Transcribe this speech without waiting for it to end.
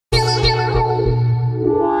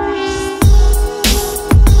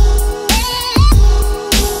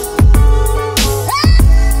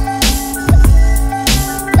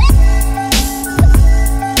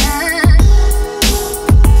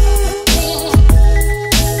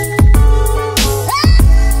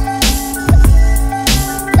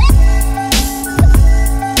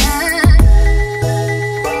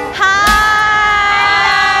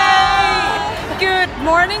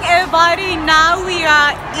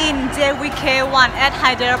JVK1 at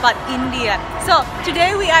Hyderabad, India. So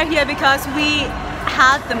today we are here because we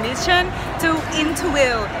had the mission to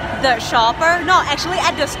interview the shopper. No, actually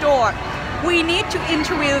at the store. We need to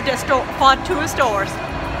interview the store for 2 stores.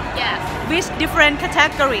 Yes. With different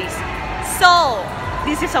categories. So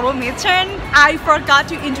this is our mission. I forgot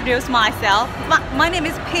to introduce myself. My name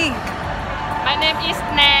is Pink. My name is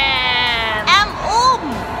Nan. I'm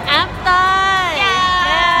I'm Thai.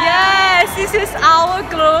 Yes, this is our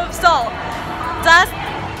group. So just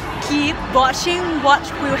keep watching what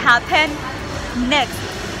will happen next.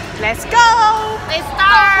 Let's go. Let's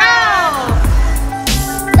start.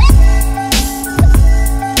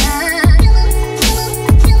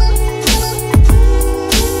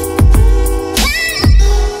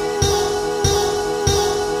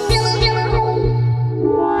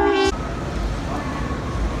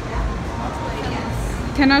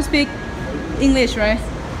 Cannot speak English, right?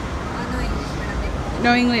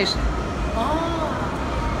 No English. Oh,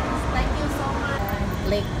 thank you so much.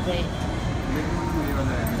 Leg break.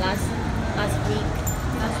 Last week.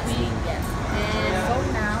 Yes. And so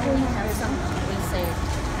now we have some research.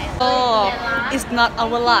 Oh, it's not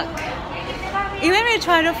our luck. Even we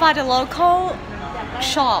try to find a local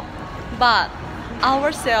shop, but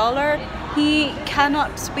our seller, he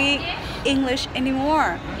cannot speak English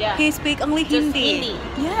anymore. Yeah. He speak only Hindi.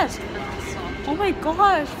 Yes. Oh my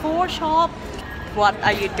gosh, 4 shop. What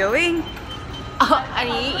are you doing?อัน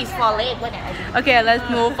นี้ is for leg วะเนี่ย Okay, let's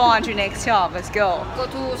move on to next shop. Let's go. Go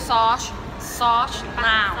to sauce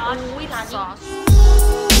now. อุ้ยร้านนี้ sauce.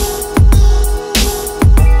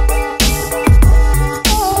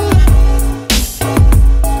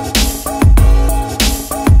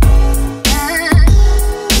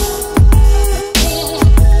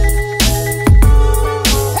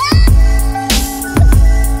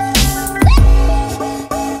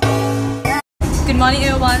 Good morning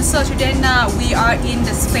everyone. So today now we are in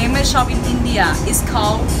this famous shop in India. It's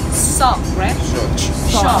called Shop, right?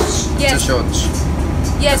 Shop. Yes.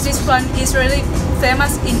 Yes, this one is really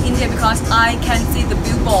famous in India because I can see the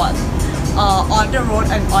billboard on the road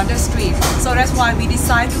and on the street. So that's why we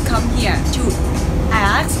decided to come here to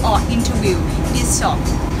ask or interview this shop.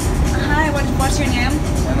 Hi, what's your name?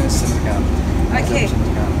 My name is Chandrakant. Okay.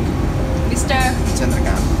 Mr.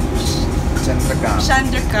 Chandrakant.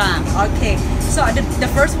 Okay. So the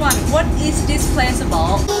first one, what is this place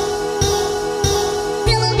about?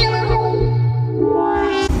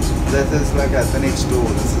 This is like ethnic store.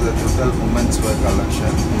 This is a total women's wear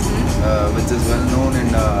collection, which is well known in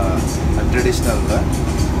traditional wear.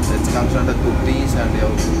 It comes under kurtis and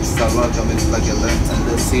your salwar kameez like and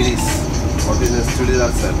the series, what is the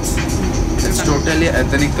chudidar sets. It's totally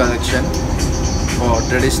ethnic collection for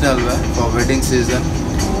traditional wear for wedding season,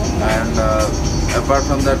 and apart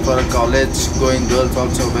from that, for a college going girls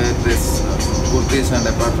also wear this kurtis, and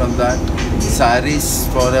apart from that, saris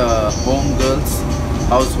for home girls,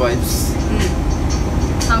 housewives.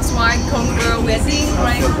 Housewife, homegirl, wedding,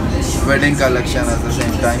 right? Wedding collection at the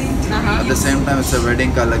same time. At the same time, it's a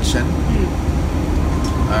wedding collection.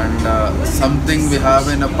 And something we have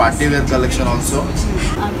in a party wear collection also.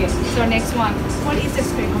 Okay, so next one. What is the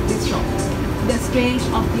strength of this shop? The strength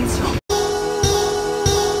of this shop.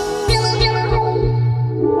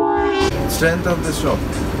 Strength of the shop.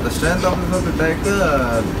 The strength of the shop, we take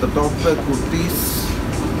the top wear kurtis.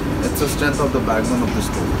 It's the strength of the backbone of the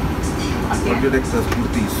store. Okay. What you take the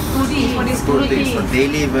kurtis? What is Kurtis for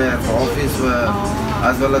daily wear, for office wear,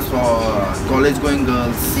 as well as for college going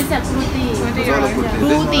girls. This is a kurti. It's all a kurtis.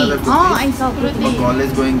 Kurti. Oh, I saw kurti. For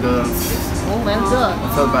college going girls. Oh, well good.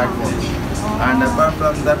 It's all backbone. And apart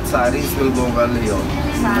from that, saris will go well here.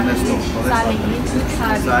 In the store.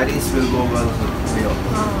 Saris will go well here.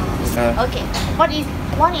 Okay. What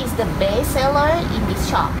is the best seller in this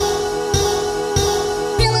shop?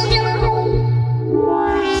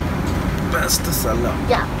 Best seller.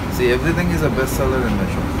 Yeah. See, everything is a best seller in my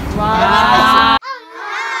shop. Wow.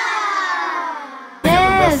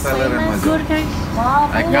 Best seller in my shop. Wow.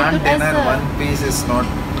 I can't deny one piece is not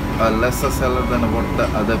a lesser seller than what the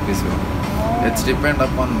other piece will. It's depend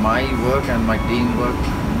upon my work and my teamwork.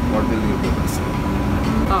 What will you do best seller?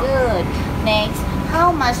 Good. Next,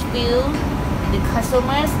 how much will the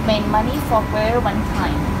customers spend money for wear one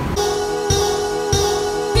time?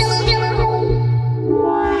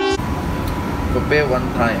 To pay one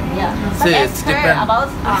time. Yeah. See, But it's ask her depend. about,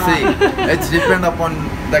 See, it's depend upon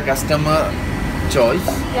the customer choice.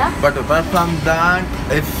 Yeah. But apart from that,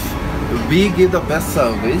 if we give the best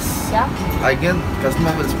service, Yeah. again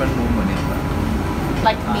customer will spend more money on that.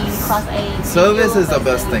 Like me, because I. Service is the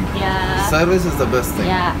best thing. Yeah. Service is the best thing.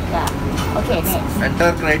 Yeah. Okay. Next.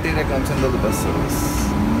 Entire criteria comes under the best service.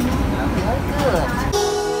 very good.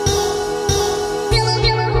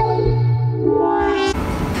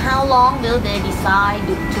 How long will they decide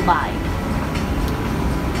to buy?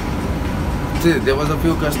 See, there was a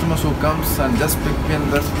few customers who comes and just pick in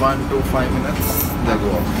just 1 to 5 minutes, they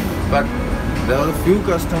go off. But there are a few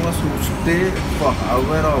customers who stay for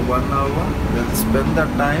hour or 1 hour, they'll spend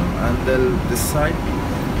that time and they'll decide.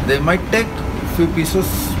 They might take few pieces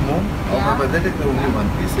more, or but they take only one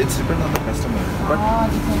piece. It depends on the customer. But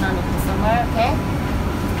Depends on the customer, okay?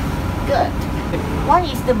 Good. What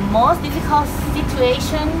is the most difficult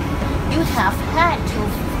situation you have had to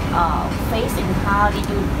face and how did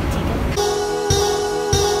you take it?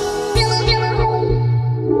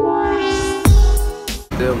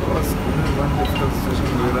 there was one difficult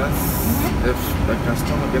situation whereas if the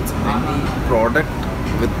customer gets any product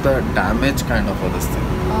with the damage kind of this thing.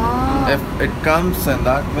 If it comes in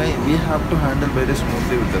that way, we have to handle very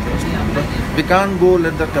smoothly with the customer. But we can't go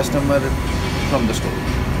let the customer from the store.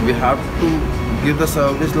 We have to give the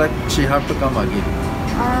service like she have to come again.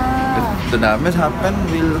 If the damage happen,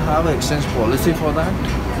 we'll have an exchange policy for that.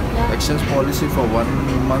 Exchange policy for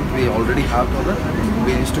 1 month we already have for that.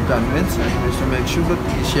 We need to convince and we need to make sure that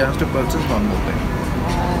she has to purchase one more thing.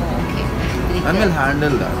 And we'll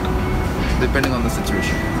handle that depending on the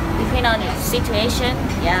situation. Depending on the situation,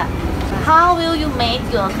 yeah. How will you make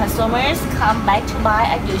your customers come back to buy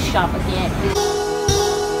at your shop again?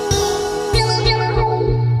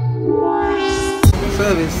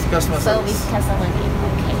 Service, customer service. Customer service,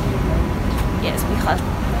 okay. Yes, because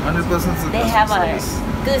 100% they have a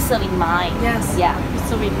good service mind. Yes. Yeah.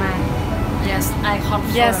 Service mind. Yes, I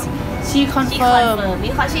confirm. Yes, she She confirmed. confirmed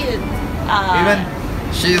because she Even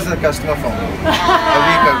she is a customer for me.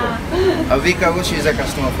 A week ago she is a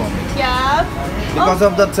customer for me. yeah. Because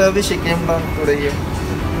of that service she came down today here.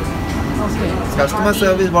 Okay. Customer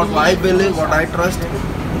service, what I believe, what I trust,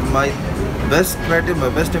 my best criteria, my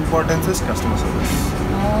best importance is customer service.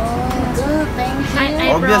 Good, thank you.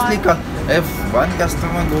 I Obviously, if one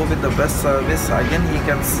customer go with the best service, again he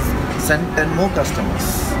can send 10 more customers.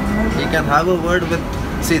 He can have a word with,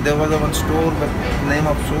 see there was a one store with name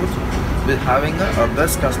of stores, with having a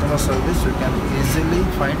best customer service, you can easily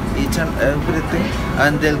find each and everything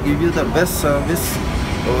and they'll give you the best service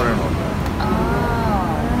over and over.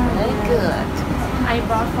 Very good. I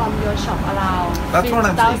bought from your shop around That's what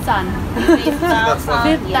I'm saying.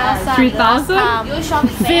 5,000. 5,000. 3,000. Your shop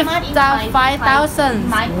is famous in 5,000.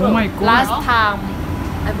 my Oh group. my god. Last time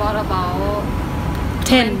I bought about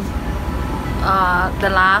 10. the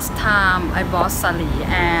last time I bought sari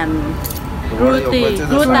and What you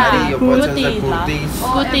purchase a sari, you purchase the kurtis,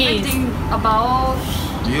 everything about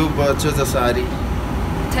you purchase a sari.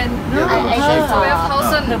 10 Yeah, I heard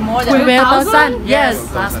 12,000 more than 12,000.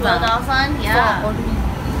 Yes. last 12,000. Yeah.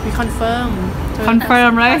 We confirm.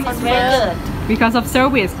 Confirm, right? It's very good. Because of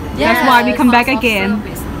service. Yes. That's why we come back again.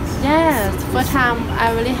 Yes. First time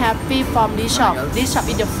I really happy from this shop. This shop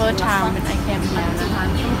is the first time when I came here.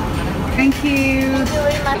 Thank you. Thank you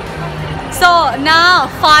very much. So now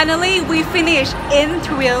finally we finished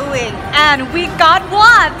interviewing and we got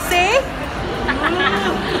what? See?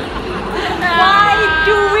 Why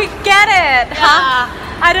do we get it? Huh?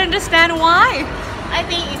 I don't understand why. I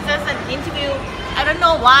think it's just an interview. I don't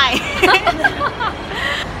know why.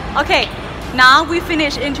 Okay, now we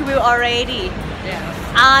finished interview already.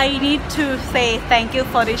 I need to say thank you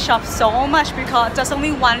for this shop so much because there's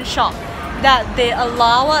only one shop that they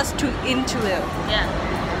allow us to interview. Yeah.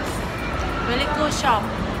 Very good shop.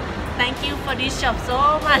 Thank you for this shop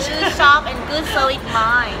so much. Good shop and good service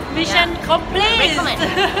mind. Mission complete. Recommend.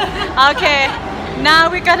 Okay, now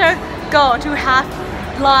we gotta go to have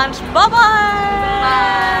lunch. Bye bye.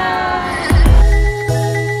 Bye.